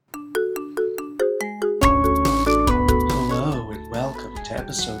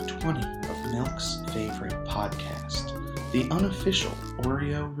episode 20 of Milk's Favorite Podcast, the unofficial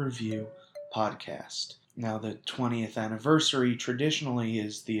Oreo review podcast. Now, the 20th anniversary traditionally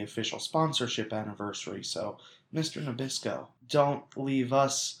is the official sponsorship anniversary, so Mr. Nabisco, don't leave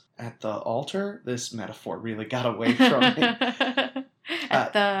us at the altar. This metaphor really got away from me.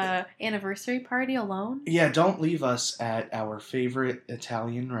 At the anniversary party alone? Yeah, don't leave us at our favorite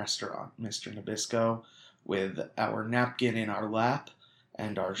Italian restaurant, Mr. Nabisco, with our napkin in our lap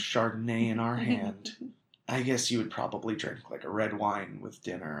and our Chardonnay in our hand. I guess you would probably drink like a red wine with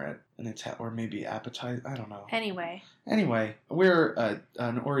dinner at an or maybe appetizer. I don't know. Anyway, we're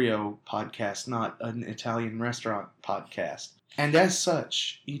an Oreo podcast, not an Italian restaurant podcast. And as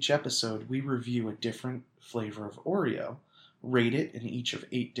such, each episode we review a different flavor of Oreo, rate it in each of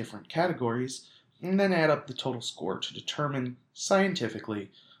 8 different categories, and then add up the total score to determine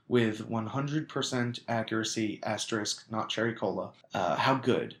scientifically, with 100% accuracy, asterisk, not cherry cola, how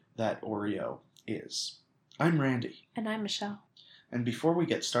good that Oreo is. I'm Randy. And I'm Michelle. And before we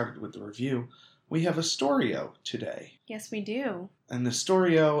get started with the review, we have a Storio today. Yes, we do. And the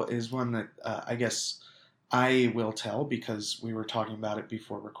Storio is one that I guess I will tell because we were talking about it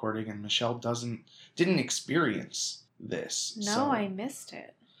before recording, and Michelle didn't experience this. No, I missed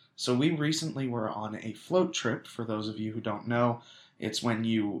it. So we recently were on a float trip. For those of you who don't know, it's when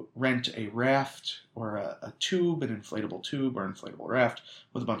you rent a raft or a tube, an inflatable tube or inflatable raft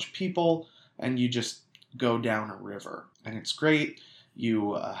with a bunch of people, and you just go down a river. And it's great.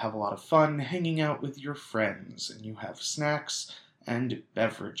 You have a lot of fun hanging out with your friends, and you have snacks and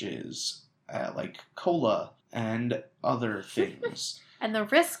beverages like cola and other things. And the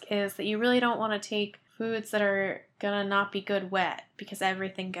risk is that you really don't want to take foods that are gonna not be good wet, because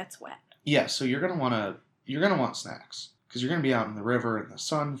everything gets wet. Yeah, so you're gonna want snacks because you're gonna be out in the river in the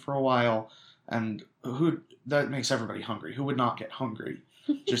sun for a while, and that makes everybody hungry. Who would not get hungry?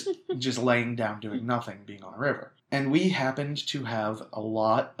 just laying down doing nothing, being on a river. And we happened to have a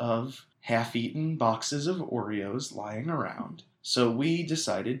lot of half-eaten boxes of Oreos lying around, so we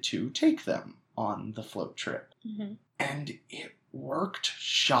decided to take them on the float trip. Mm-hmm. And it worked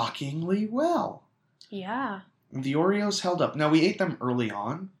shockingly well. Yeah. The Oreos held up. Now, we ate them early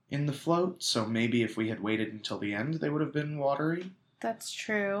on in the float, so maybe if we had waited until the end, they would have been watery. That's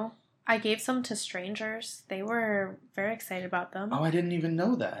true. I gave some to strangers. They were very excited about them. Oh, I didn't even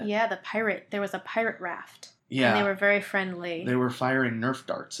know that. Yeah, there was a pirate raft. Yeah. And they were very friendly. They were firing Nerf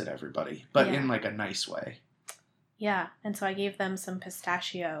darts at everybody, but in like a nice way. Yeah, and so I gave them some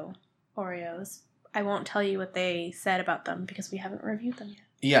pistachio Oreos. I won't tell you what they said about them because we haven't reviewed them yet.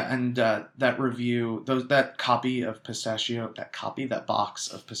 Yeah, and that box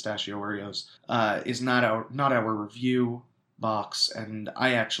of pistachio Oreos is not our review box, and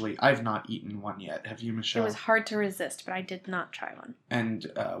I've not eaten one yet. Have you, Michelle? It was hard to resist, but I did not try one.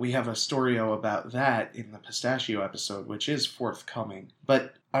 And we have a Storio about that in the pistachio episode, which is forthcoming.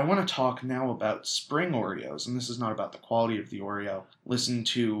 But I want to talk now about spring Oreos, and this is not about the quality of the Oreo. Listen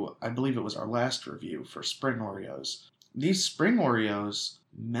to, I believe it was our last review for spring Oreos. These spring Oreos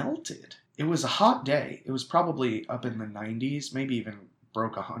melted. It was a hot day. It was probably up in the 90s, maybe even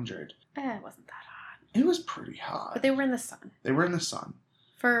broke 100. It wasn't that hot. It was pretty hot. But they were in the sun. They were in the sun.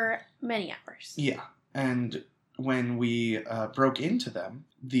 For many hours. Yeah. And when we broke into them,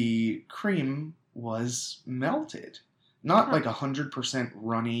 the cream was melted. Not like 100%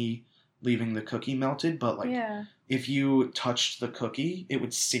 runny, leaving the cookie melted, but like if you touched the cookie, it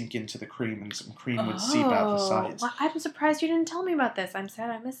would sink into the cream and some cream would seep out the sides. Well, I'm surprised you didn't tell me about this. I'm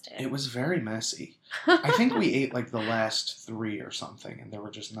sad I missed it. It was very messy. I think we ate like the last 3 or something, and there were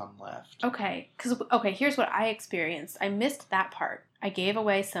just none left. Okay, here's what I experienced. I missed that part. I gave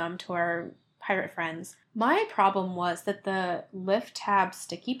away some to our pirate friends. My problem was that the lift tab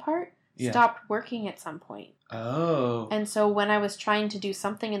sticky part stopped working at some point. Oh. And so when I was trying to do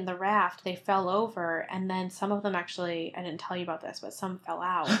something in the raft, they fell over, and then some of them actually, I didn't tell you about this, but some fell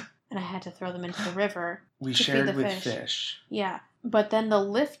out, and I had to throw them into the river. We shared with fish. Yeah. But then the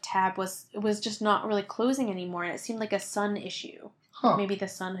lift tab was just not really closing anymore, and it seemed like a sun issue. Huh. Maybe the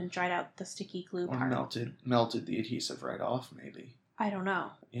sun had dried out the sticky glue part. Or melted the adhesive right off, maybe. I don't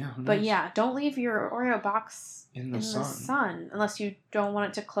know. Yeah, who knows? But yeah, don't leave your Oreo box in the sun unless you don't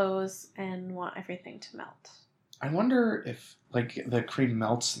want it to close and want everything to melt. I wonder if like the cream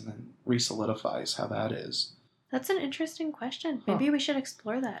melts and then resolidifies, how that is. That's an interesting question. Maybe we should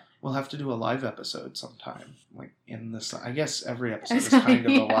explore that. We'll have to do a live episode sometime. Like in the sun. I guess every episode is kind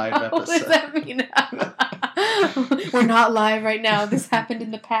of a live episode. What does that mean? We're not live right now. This happened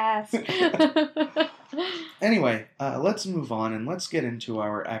in the past. Anyway, let's move on and let's get into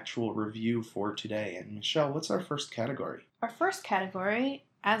our actual review for today. And Michelle, what's our first category? Our first category,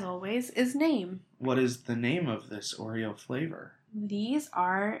 as always, is name. What is the name of this Oreo flavor? These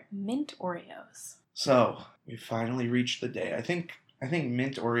are mint Oreos. So, we finally reached the day. I think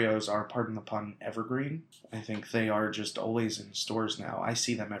mint Oreos are, pardon the pun, evergreen. I think they are just always in stores now. I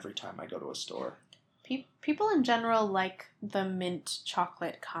see them every time I go to a store. People in general like the mint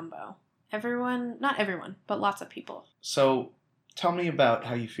chocolate combo. Not everyone, but lots of people. So, tell me about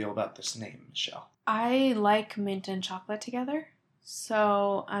how you feel about this name, Michelle. I like mint and chocolate together,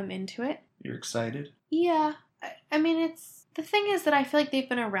 so I'm into it. You're excited? Yeah. I mean, the thing is that I feel like they've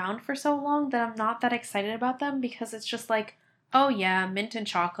been around for so long that I'm not that excited about them because it's just like, oh yeah, mint and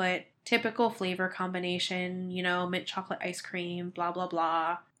chocolate, typical flavor combination, mint chocolate ice cream, blah, blah,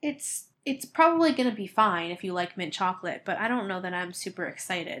 blah. It's probably going to be fine if you like mint chocolate, but I don't know that I'm super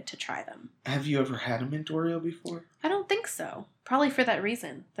excited to try them. Have you ever had a mint Oreo before? I don't think so. Probably for that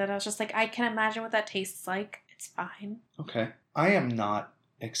reason. That I was just like, I can imagine what that tastes like. It's fine. Okay. I am not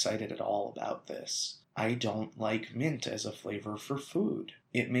excited at all about this. I don't like mint as a flavor for food.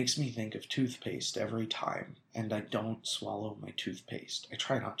 It makes me think of toothpaste every time, and I don't swallow my toothpaste. I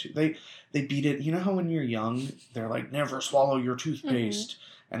try not to. They beat it. You know how when you're young, they're like, never swallow your toothpaste? Mm-hmm.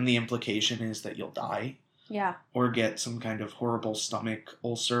 And the implication is that you'll die. Yeah. Or get some kind of horrible stomach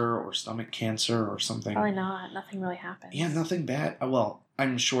ulcer or stomach cancer or something. Probably not. Nothing really happens. Yeah, nothing bad. Well,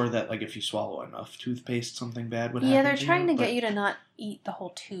 I'm sure that if you swallow enough toothpaste, something bad would happen. Yeah, they're trying to get you to not eat the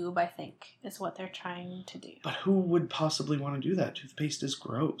whole tube, I think, is what they're trying to do. But who would possibly want to do that? Toothpaste is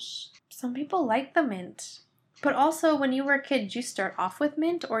gross. Some people like the mint. But also, when you were a kid, did you start off with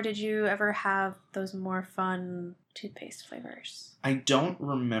mint, or did you ever have those more fun toothpaste flavors? I don't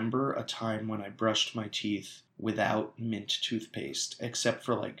remember a time when I brushed my teeth without mint toothpaste, except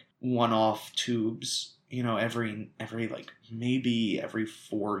for one-off tubes. Maybe every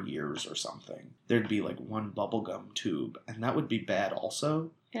 4 years or something, there'd be one bubblegum tube, and that would be bad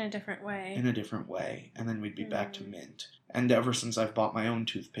also. In a different way. And then we'd be back to mint. And ever since I've bought my own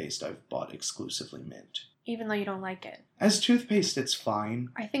toothpaste, I've bought exclusively mint. Even though you don't like it. As toothpaste, it's fine.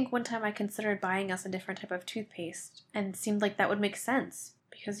 I think one time I considered buying us a different type of toothpaste, and it seemed like that would make sense,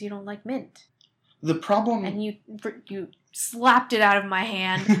 because you don't like mint. The problem... And you slapped it out of my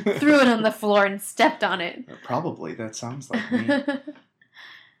hand, threw it on the floor, and stepped on it. Probably. That sounds like me.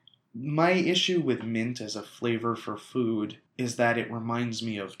 My issue with mint as a flavor for food is that it reminds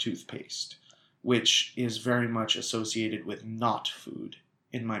me of toothpaste, which is very much associated with not food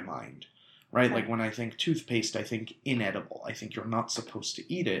in my mind. Right? Okay. When I think toothpaste, I think inedible. I think you're not supposed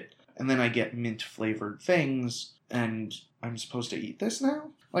to eat it. And then I get mint-flavored things, and I'm supposed to eat this now?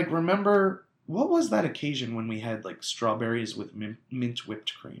 Remember, what was that occasion when we had, strawberries with mint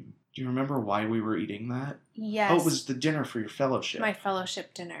whipped cream? Do you remember why we were eating that? Yes. Oh, it was the dinner for your fellowship. My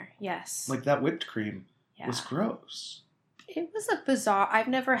fellowship dinner, yes. That whipped cream was gross. It was a bizarre... I've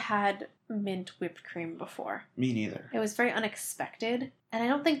never had mint whipped cream before. Me neither. It was very unexpected. And I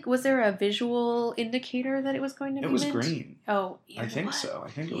don't think... Was there a visual indicator that it was going to be mint? It was green. Oh, I think so. I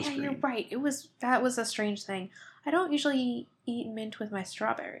think it was green. Yeah, you're right. That was a strange thing. I don't usually eat mint with my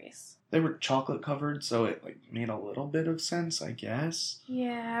strawberries. They were chocolate covered, so it made a little bit of sense, I guess.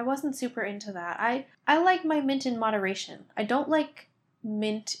 Yeah, I wasn't super into that. I like my mint in moderation. I don't like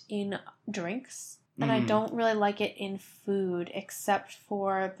mint in drinks. And I don't really like it in food, except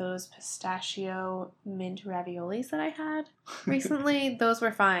for those pistachio mint raviolis that I had recently. Those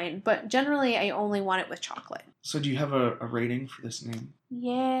were fine. But generally, I only want it with chocolate. So do you have a rating for this name?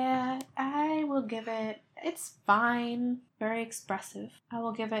 Yeah, I will give it... It's fine. Very expressive. I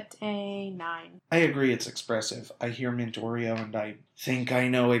will give it a 9. I agree it's expressive. I hear mint Oreo and I think I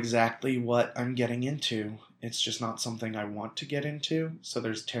know exactly what I'm getting into. It's just not something I want to get into, so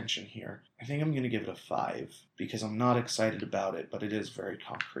there's tension here. I think I'm going to give it a 5, because I'm not excited about it, but it is very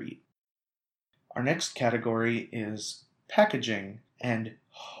concrete. Our next category is packaging, and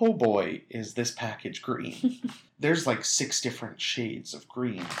oh boy, is this package green. There's 6 different shades of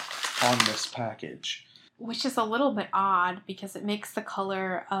green on this package. Which is a little bit odd, because it makes the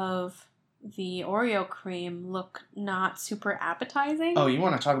color of the Oreo cream look not super appetizing. Oh, you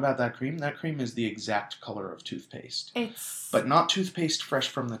want to talk about that cream? That cream is the exact color of toothpaste. But not toothpaste fresh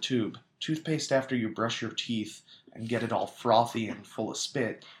from the tube. Toothpaste after you brush your teeth and get it all frothy and full of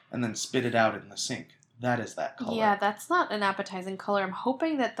spit, and then spit it out in the sink. That is that color. Yeah, that's not an appetizing color. I'm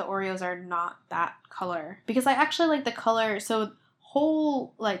hoping that the Oreos are not that color. Because I actually like the color, so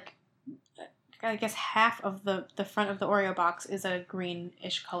whole, I guess half of the front of the Oreo box is a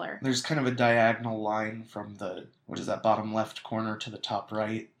greenish color. There's kind of a diagonal line from the, bottom left corner to the top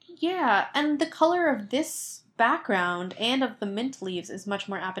right. Yeah, and the color of this background and of the mint leaves is much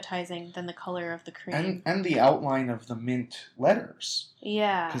more appetizing than the color of the cream. And the outline of the mint letters.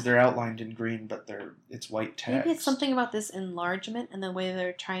 Yeah. Because they're outlined in green, but it's white text. Maybe it's something about this enlargement and the way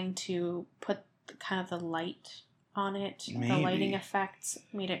they're trying to put kind of the light on it. Maybe. The lighting effects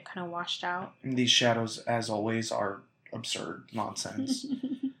made it kind of washed out. And these shadows, as always, are absurd nonsense.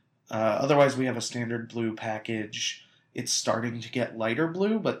 Otherwise, we have a standard blue package. It's starting to get lighter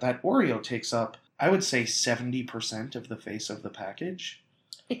blue, but that Oreo takes up, I would say, 70% of the face of the package.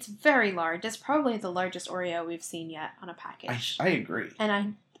 It's very large. It's probably the largest Oreo we've seen yet on a package. I agree.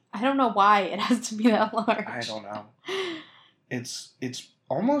 And I don't know why it has to be that large. I don't know. It's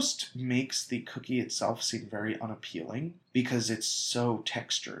almost makes the cookie itself seem very unappealing because it's so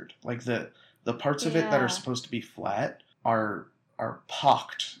textured. Like the parts of it that are supposed to be flat are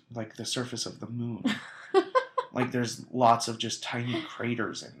pocked like the surface of the moon. Like there's lots of just tiny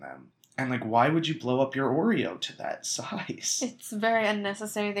craters in them. And like, why would you blow up your Oreo to that size? It's very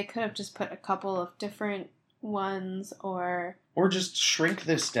unnecessary. They could have just put a couple of different ones or just shrink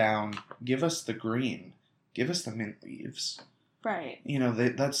this down. Give us the green. Give us the mint leaves. Right. You know,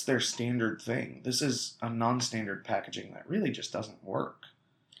 that's their standard thing. This is a non-standard packaging that really just doesn't work.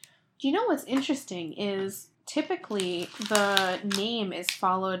 Do you know what's interesting is typically the name is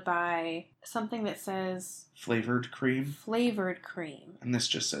followed by something that says flavored cream. Flavored cream. And this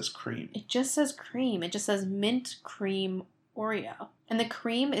just says cream. It just says cream. It just says mint cream Oreo. And the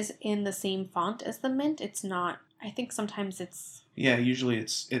cream is in the same font as the mint. It's not. I think sometimes it's. Yeah, usually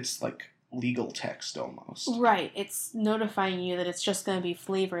it's like legal text almost. Right. It's notifying you that it's just going to be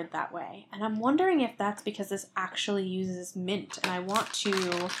flavored that way. And I'm wondering if that's because this actually uses mint. And I want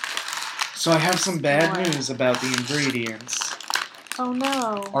to. So I have some bad news about the ingredients. Oh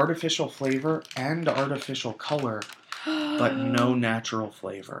no. Artificial flavor and artificial color, but no natural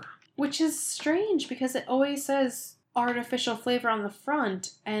flavor. Which is strange because it always says artificial flavor on the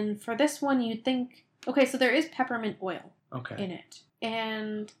front. And for this one, you'd think. Okay, so there is peppermint oil in it.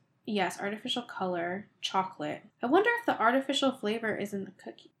 And yes, artificial color, chocolate. I wonder if the artificial flavor is in the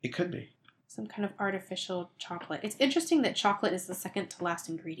cookie. It could be. Some kind of artificial chocolate. It's interesting that chocolate is the second to last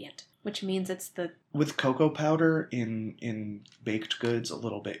ingredient, which means it's the... With cocoa powder in baked goods, a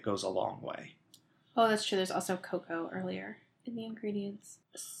little bit goes a long way. Oh, that's true. There's also cocoa earlier in the ingredients.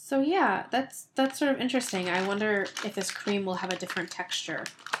 So yeah, that's sort of interesting. I wonder if this cream will have a different texture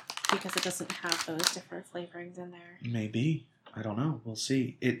because it doesn't have those different flavorings in there. Maybe. I don't know. We'll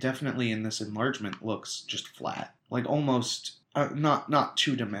see. It definitely in this enlargement looks just flat. Like almost... not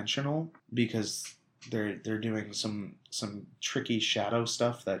two-dimensional because they're doing some tricky shadow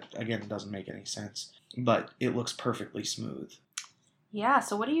stuff that again doesn't make any sense, but it looks perfectly smooth. Yeah,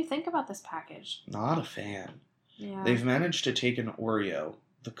 so what do you think about this package? Not a fan. Yeah. They've managed to take an Oreo,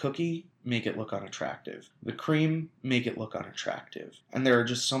 the cookie, make it look unattractive. The cream, make it look unattractive. And there are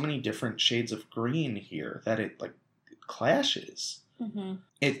just so many different shades of green here that it clashes. Mm-hmm.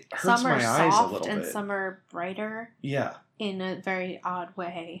 It hurts my eyes a little bit. And some are brighter. Yeah. In a very odd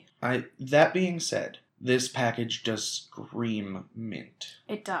way. That being said, this package does scream mint.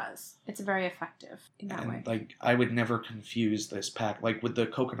 It does. It's very effective in that way. Like, I would never confuse this pack. Like, with the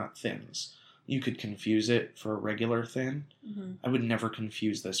coconut thins, you could confuse it for a regular thin. Mm-hmm. I would never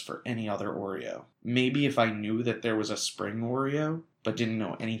confuse this for any other Oreo. Maybe if I knew that there was a spring Oreo, but didn't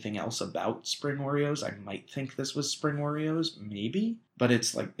know anything else about spring Oreos, I might think this was spring Oreos, maybe. But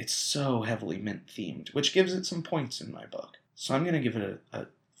it's so heavily mint themed, which gives it some points in my book. So I'm going to give it a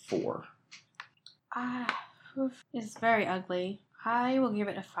 4. It's very ugly. I will give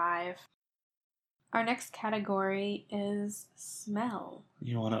it a 5. Our next category is smell.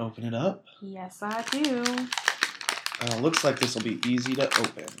 You want to open it up? Yes, I do. Looks like this will be easy to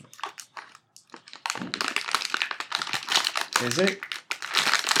open. Is it?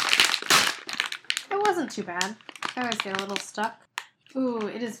 It wasn't too bad. I always get a little stuck. Ooh,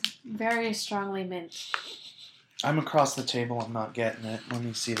 it is very strongly mint. I'm across the table. I'm not getting it. Let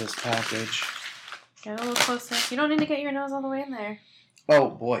me see this package. Get a little closer. You don't need to get your nose all the way in there. Oh,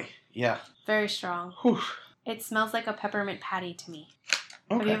 boy. Yeah. Very strong. Whew. It smells like a peppermint patty to me.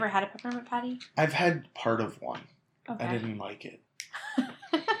 Okay. Have you ever had a peppermint patty? I've had part of one. Okay. I didn't like it.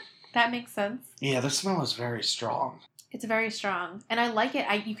 That makes sense. Yeah, the smell is very strong. It's very strong. And I like it.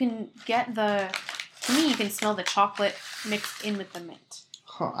 You can get to me, you can smell the chocolate mixed in with the mint.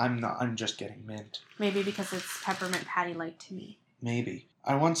 Huh, I'm just getting mint. Maybe because it's peppermint patty-like to me. Maybe.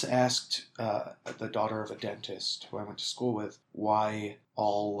 I once asked the daughter of a dentist who I went to school with why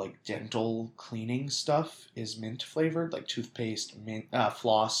all dental cleaning stuff is mint flavored, like toothpaste, mint,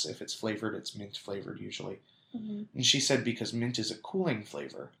 floss. If it's flavored, it's mint flavored usually. Mm-hmm. And she said because mint is a cooling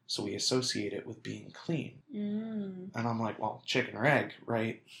flavor, so we associate it with being clean. Mm. And I'm like, well, chicken or egg,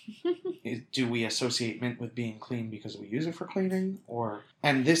 right? Do we associate mint with being clean because we use it for cleaning?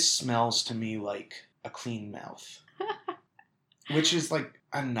 And this smells to me like a clean mouth. Which is like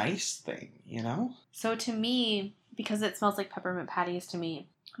a nice thing, you know? So to me, because it smells like peppermint patties to me,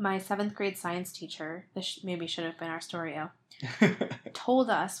 my 7th grade science teacher, this maybe should have been our Storyo, told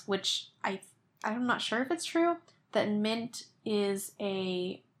us, which I'm not sure if it's true, that mint is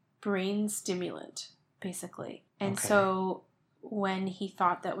a brain stimulant, basically. And so when he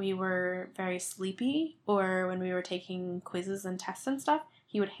thought that we were very sleepy or when we were taking quizzes and tests and stuff,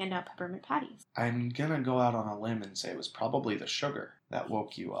 he would hand out peppermint patties. I'm going to go out on a limb and say it was probably the sugar that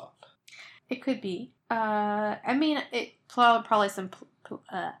woke you up. It could be. I mean, it probably some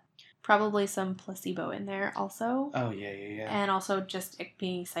placebo in there also. Oh, yeah. And also just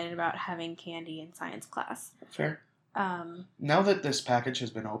being excited about having candy in science class. Fair. Now that this package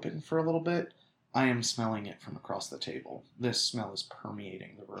has been open for a little bit, I am smelling it from across the table. This smell is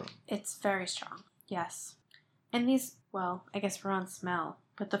permeating the room. It's very strong. Yes. And these, well, I guess we're on smell.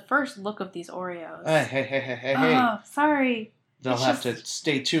 But the first look of these Oreos. Hey. Oh, sorry. They'll have to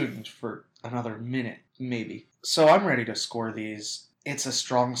stay tuned for another minute, maybe. So I'm ready to score these. It's a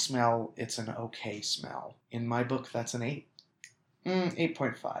strong smell. It's an okay smell. In my book, that's an 8.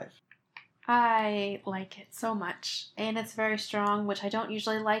 8.5. I like it so much. And it's very strong, which I don't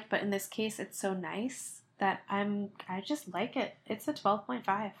usually like, but in this case, it's so nice that I just like it. It's a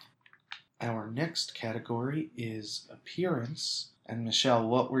 12.5. Our next category is appearance. And Michelle,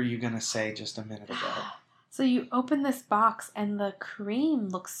 what were you going to say just a minute ago? So you open this box and the cream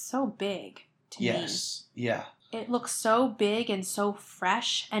looks so big to me. Yes, yeah. It looks so big and so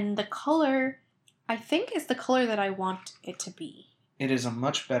fresh, and the color, I think, is the color that I want it to be. It is a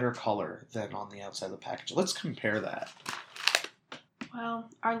much better color than on the outside of the package. Let's compare that. Well,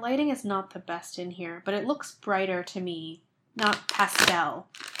 our lighting is not the best in here, but it looks brighter to me, not pastel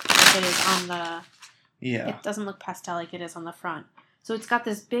like it is on the... Yeah. It doesn't look pastel like it is on the front. So it's got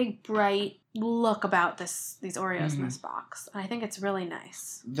this big, bright look about these Oreos in this box. And I think it's really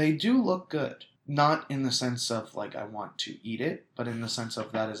nice. They do look good. Not in the sense of, like, I want to eat it, but in the sense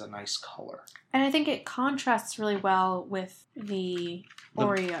of that is a nice color. And I think it contrasts really well with the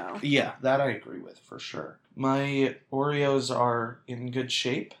Oreo. Yeah, that I agree with, for sure. My Oreos are in good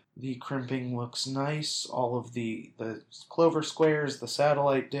shape. The crimping looks nice. All of the clover squares, the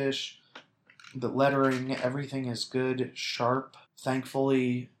satellite dish, the lettering, everything is good, sharp.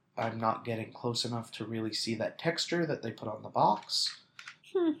 Thankfully, I'm not getting close enough to really see that texture that they put on the box.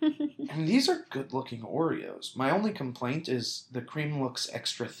 And these are good-looking Oreos. My only complaint is the cream looks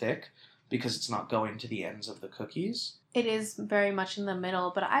extra thick because it's not going to the ends of the cookies. It is very much in the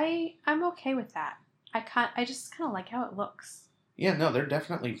middle, but I'm okay with that. I just kind of like how it looks. Yeah, no, they're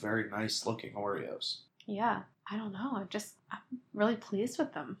definitely very nice-looking Oreos. Yeah, I don't know. I'm really pleased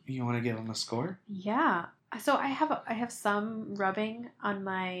with them. You want to give them a score? Yeah. So I have some rubbing on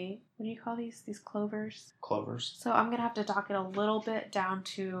my, what do you call these? These clovers? Clovers. So I'm going to have to dock it a little bit down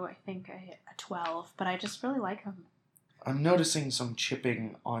to, I think, a 12. But I just really like them. I'm noticing some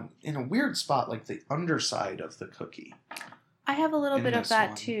chipping in a weird spot, like the underside of the cookie. I have a little bit of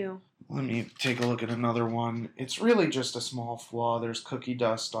that, too. Let me take a look at another one. It's really just a small flaw. There's cookie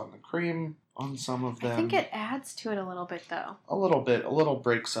dust on the cream on some of them. I think it adds to it a little bit, though. A little bit. A little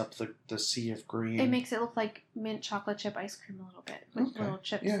breaks up the sea of green. It makes it look like mint chocolate chip ice cream a little bit, with little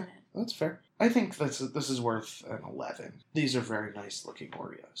chips in it. That's fair. I think this is worth an 11. These are very nice looking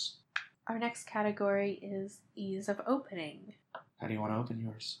Oreos. Our next category is ease of opening. How do you want to open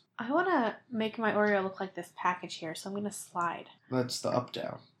yours? I want to make my Oreo look like this package here, so I'm going to slide. That's the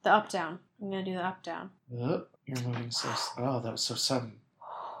up-down. The up-down. I'm going to do the up-down. Oh, you're moving so... Oh, that was so sudden.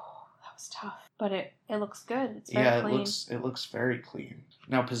 That was tough. But it looks good. It's very clean. It looks very clean.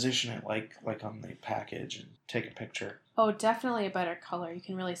 Now position it like on the package and take a picture. Oh, definitely a better color. You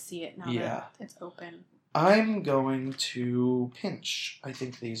can really see it now that it's open. I'm going to pinch. I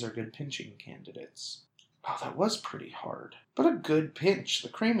think these are good pinching candidates. Oh, that was pretty hard. But a good pinch. The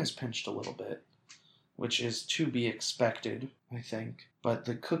cream is pinched a little bit, which is to be expected, I think. But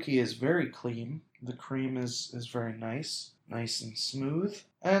the cookie is very clean. The cream is very nice. Nice and smooth.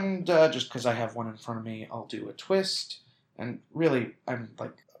 And just because I have one in front of me, I'll do a twist. And really, I'm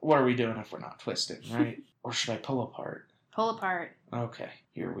like, what are we doing if we're not twisting, right? Or should I pull apart? Pull apart. Okay,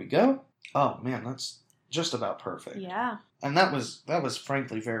 here we go. Oh, man, that's just about perfect. Yeah. And that was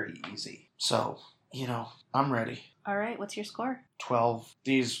frankly very easy. So, I'm ready. All right, what's your score? 12.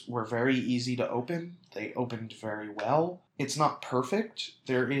 These were very easy to open. They opened very well. It's not perfect.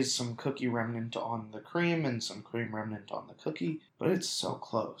 There is some cookie remnant on the cream and some cream remnant on the cookie, but it's so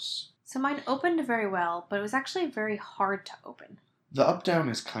close. So mine opened very well, but it was actually very hard to open. The up-down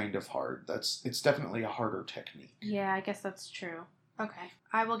is kind of hard. It's definitely a harder technique. Yeah, I guess that's true. Okay,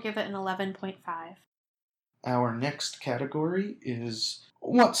 I will give it an 11.5. Our next category is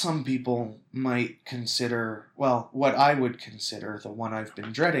what some people might consider, well, what I would consider the one I've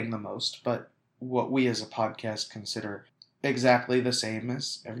been dreading the most, but what we as a podcast consider exactly the same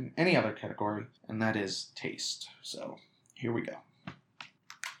as any other category, and that is taste. So, here we go.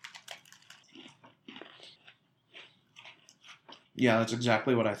 Yeah, that's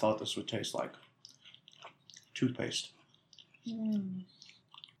exactly what I thought this would taste like. Toothpaste.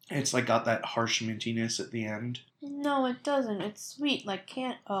 It's like got that harsh mintiness at the end. No, it doesn't. It's sweet.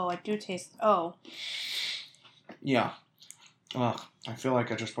 I do taste... Oh. Yeah. Ugh, I feel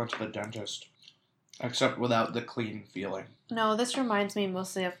like I just went to the dentist. Except without the clean feeling. No, this reminds me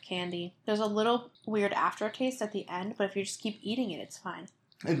mostly of candy. There's a little weird aftertaste at the end, but if you just keep eating it, it's fine.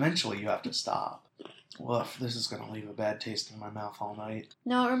 Eventually you have to stop. Woof, this is going to leave a bad taste in my mouth all night.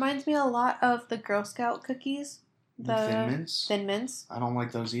 No, it reminds me a lot of the Girl Scout cookies. The Thin Mints? Thin Mints. I don't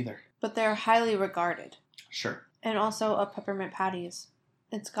like those either. But they're highly regarded. Sure. And also a peppermint patties.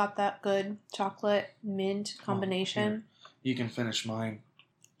 It's got that good chocolate mint combination. You can finish mine.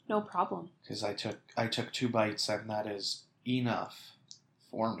 No problem. Because I took 2 bites and that is enough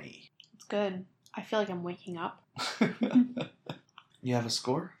for me. It's good. I feel like I'm waking up. You have a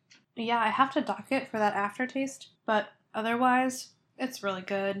score? Yeah, I have to dock it for that aftertaste, but otherwise, it's really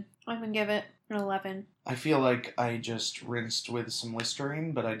good. I'm going to give it an 11. I feel like I just rinsed with some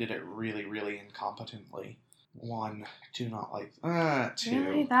Listerine, but I did it really, really incompetently. 1, do not like... 2.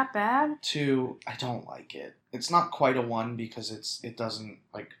 Really? That bad? 2, I don't like it. It's not quite a 1 because it doesn't,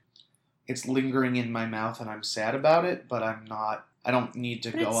 like... It's lingering in my mouth and I'm sad about it, but I don't need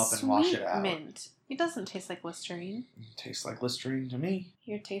to go up and wash it out. Mint. It doesn't taste like Listerine. It tastes like Listerine to me.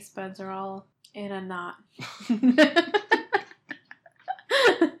 Your taste buds are all in a knot.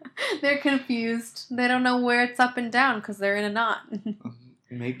 They're confused. They don't know where it's up and down because they're in a knot.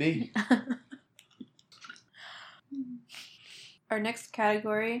 Maybe. Our next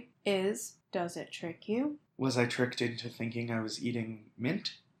category is, does it trick you? Was I tricked into thinking I was eating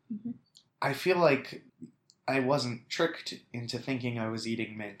mint? Mm-hmm. I feel like I wasn't tricked into thinking I was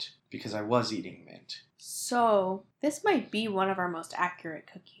eating mint because I was eating mint. So, this might be one of our most accurate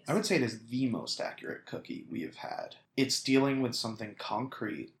cookies. I would say it is the most accurate cookie we have had. It's dealing with something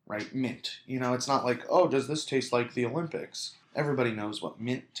concrete, right? Mint. It's not like, oh, does this taste like the Olympics? Everybody knows what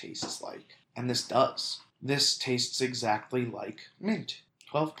mint tastes like. And this does. This tastes exactly like mint.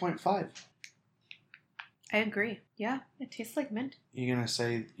 12.5. I agree. Yeah, it tastes like mint. You gonna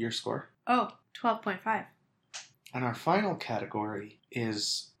say your score? Oh, 12.5. And our final category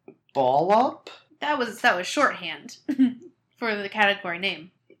is Ball Up. That was shorthand for the category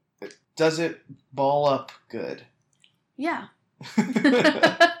name. Does it ball up good? Yeah.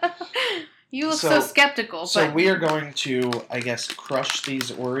 You look so skeptical. So we are going to, I guess, crush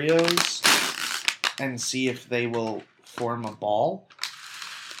these Oreos and see if they will form a ball.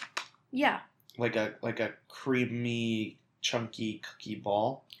 Yeah. Like a creamy, chunky cookie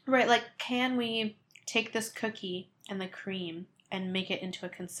ball. Right, like can we take this cookie and the cream and make it into a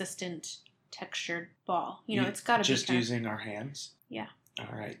consistent textured ball? It's got to be just using our hands? Yeah.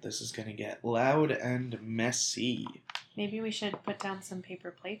 All right, this is going to get loud and messy. Maybe we should put down some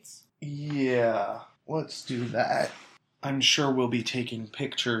paper plates. Yeah, let's do that. I'm sure we'll be taking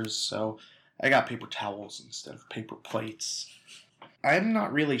pictures, so I got paper towels instead of paper plates. I'm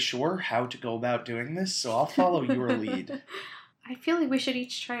not really sure how to go about doing this, so I'll follow your lead. I feel like we should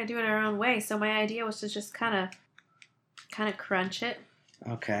each try to do it our own way, so my idea was to just kind of crunch it.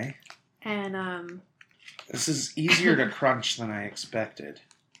 Okay. And, This is easier to crunch than I expected.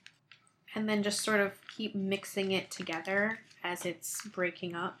 And then just sort of keep mixing it together as it's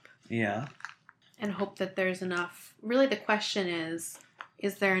breaking up. Yeah. And hope that there's enough... Really, the question is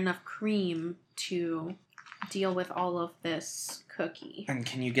there enough cream to deal with all of this cookie? And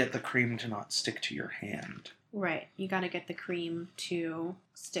can you get the cream to not stick to your hand? Right. You gotta get the cream to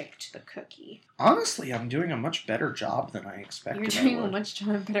stick to the cookie. Honestly, I'm doing a much better job than I expected. You're doing a much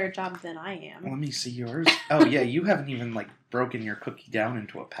better job than I am. Let me see yours. Oh, yeah, you haven't even, broken your cookie down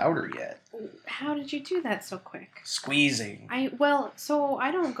into a powder yet. How did you do that so quick? Squeezing. So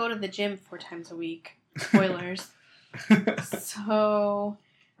I don't go to the gym 4 times a week. Spoilers. So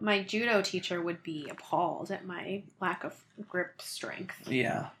my judo teacher would be appalled at my lack of grip strength.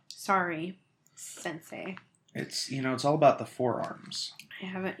 Yeah. Sorry. Sensei. It's all about the forearms. I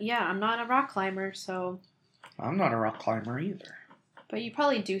haven't. Yeah, I'm not a rock climber, so. I'm not a rock climber either. But you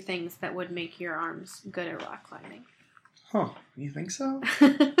probably do things that would make your arms good at rock climbing. Huh? You think so?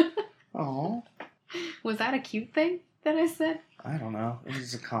 Oh. Was that a cute thing that I said? I don't know. It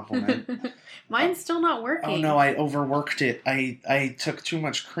was a compliment. Mine's still not working. Oh no, I overworked it. I took too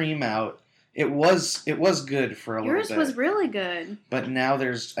much cream out. It was good for a little bit. Yours was really good. But now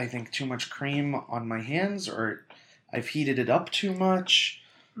there's, I think, too much cream on my hands, or I've heated it up too much.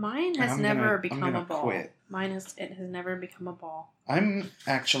 Mine has never become a ball. Quit. It has never become a ball. I'm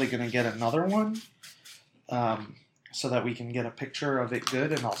actually going to get another one, so that we can get a picture of it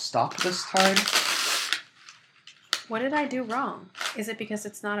good, and I'll stop this time. What did I do wrong? Is it because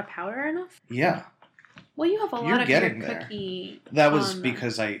it's not a powder enough? Yeah. Well, you have a lot of your cookie. That was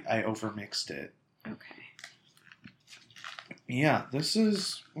because I overmixed it. Okay. Yeah, this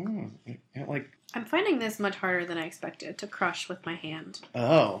is I'm finding this much harder than I expected to crush with my hand.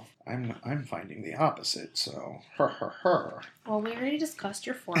 Oh, I'm finding the opposite. So, Well, we already discussed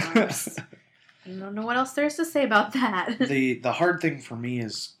your forearms. I don't know what else there is to say about that. The hard thing for me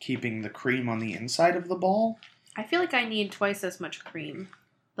is keeping the cream on the inside of the ball. I feel like I need twice as much cream.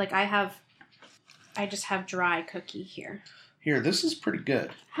 Like I just have dry cookie here. Here, this is pretty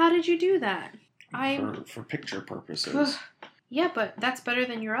good. How did you do that? For picture purposes. Yeah, but that's better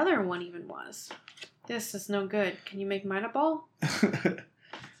than your other one even was. This is no good. Can you make mine a ball?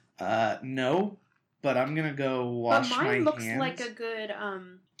 No, but I'm gonna go wash my hands. But mine looks like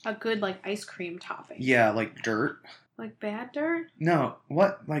a good like ice cream topping. Yeah, like dirt. Like bad dirt? No,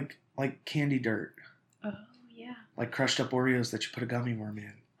 what? Like candy dirt. Oh, yeah. Like crushed up Oreos that you put a gummy worm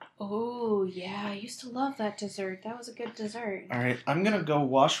in. Oh, yeah. I used to love that dessert. That was a good dessert. All right, I'm going to go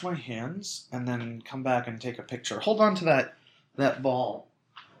wash my hands and then come back and take a picture. Hold on to that ball.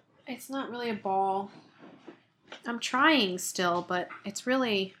 It's not really a ball. I'm trying still, but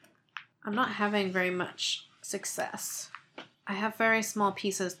I'm not having very much success. I have very small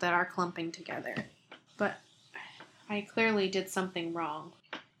pieces that are clumping together, but I clearly did something wrong.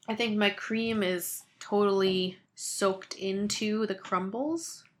 I think my cream is totally soaked into the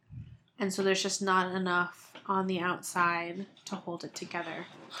crumbles, and so there's just not enough on the outside to hold it together.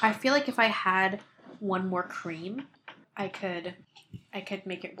 I feel like if I had one more cream, I could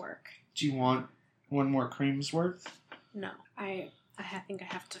make it work. Do you want one more cream's worth? No, I think I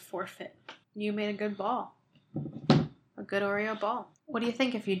have to forfeit. You made a good ball. A good Oreo ball. What do you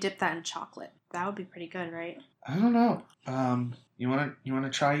think if you dip that in chocolate? That would be pretty good, right? I don't know. You wanna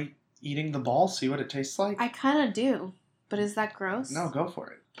try eating the ball? See what it tastes like? I kind of do, but is that gross? No, go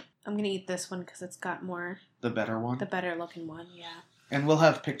for it. I'm gonna eat this one because it's got more. The better one. The better looking one, yeah. And we'll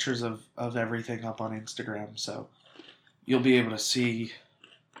have pictures of everything up on Instagram, so you'll be able to see.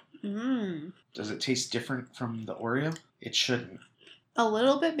 Does it taste different from the Oreo? It shouldn't. A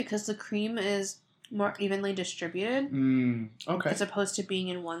little bit because the cream is more evenly distributed. Okay. As opposed to being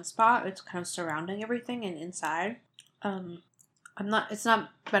in one spot, it's kind of surrounding everything and inside. It's not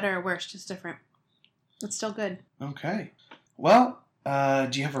better or worse, just different. It's still good. Okay. Well,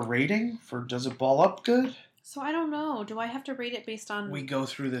 do you have a rating for does it ball up good? So I don't know. Do I have to rate it based on... We go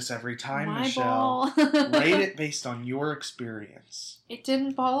through this every time, my Michelle. Ball? Rate it based on your experience. It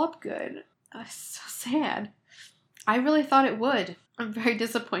didn't ball up good. That's so sad. I really thought it would. I'm very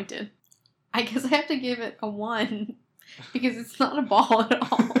disappointed. I guess I have to give it a 1 because it's not a ball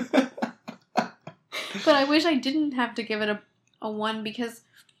at all. But I wish I didn't have to give it a 1 because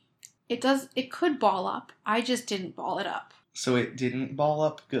it could ball up. I just didn't ball it up. So it didn't ball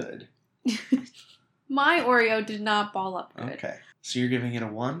up good. My Oreo did not ball up good. Okay. So you're giving it a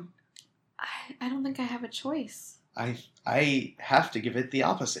 1? I don't think I have a choice. I have to give it the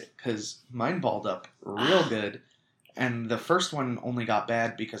opposite because mine balled up real good. And the first one only got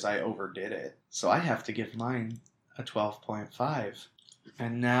bad because I overdid it. So I have to give mine a 12.5.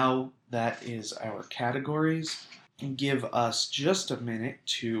 And now that is our categories. Give us just a minute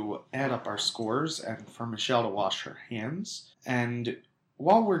to add up our scores and for Michelle to wash her hands. And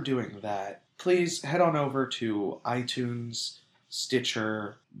while we're doing that, please head on over to iTunes,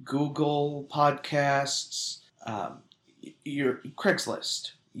 Stitcher, Google Podcasts, your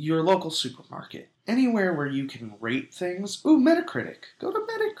Craigslist, your local supermarket, anywhere where you can rate things. Ooh, Metacritic. Go to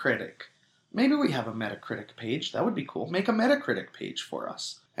Metacritic. Maybe we have a Metacritic page. That would be cool. Make a Metacritic page for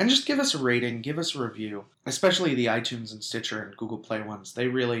us. And just give us a rating, give us a review. Especially the iTunes and Stitcher and Google Play ones. They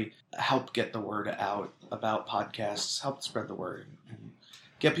really help get the word out about podcasts, help spread the word, and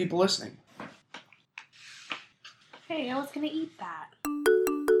get people listening. Hey, I was going to eat that.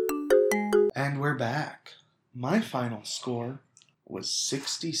 And we're back. My final score was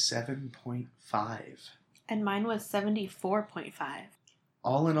 67.5. And mine was 74.5.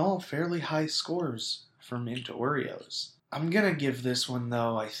 All in all, fairly high scores for Mint Oreos. I'm gonna give this one,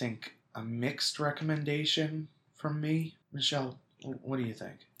 though, I think, a mixed recommendation from me. Michelle, what do you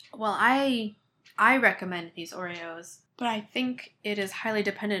think? Well, I recommend these Oreos, but I think it is highly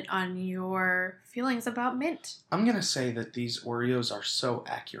dependent on your feelings about mint. I'm gonna say that these Oreos are so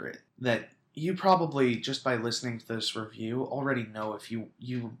accurate that you probably, just by listening to this review, already know if you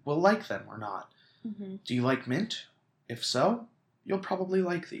will like them or not. Mm-hmm. Do you like mint? If so, you'll probably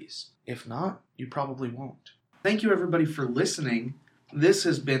like these. If not, you probably won't. Thank you, everybody, for listening. This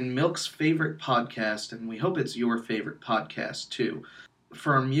has been Milk's favorite podcast, and we hope it's your favorite podcast, too.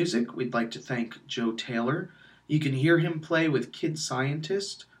 For our music, we'd like to thank Joe Taylor. You can hear him play with Kid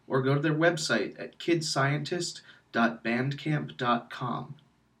Scientist, or go to their website at kidscientist.bandcamp.com.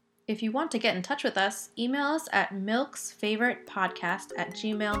 If you want to get in touch with us, email us at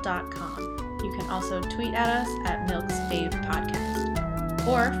milksfavoritepodcast@gmail.com. You can also tweet at us at milksfavepodcast.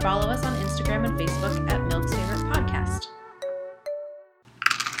 Or follow us on Instagram and Facebook at Milk's Favorite Podcast.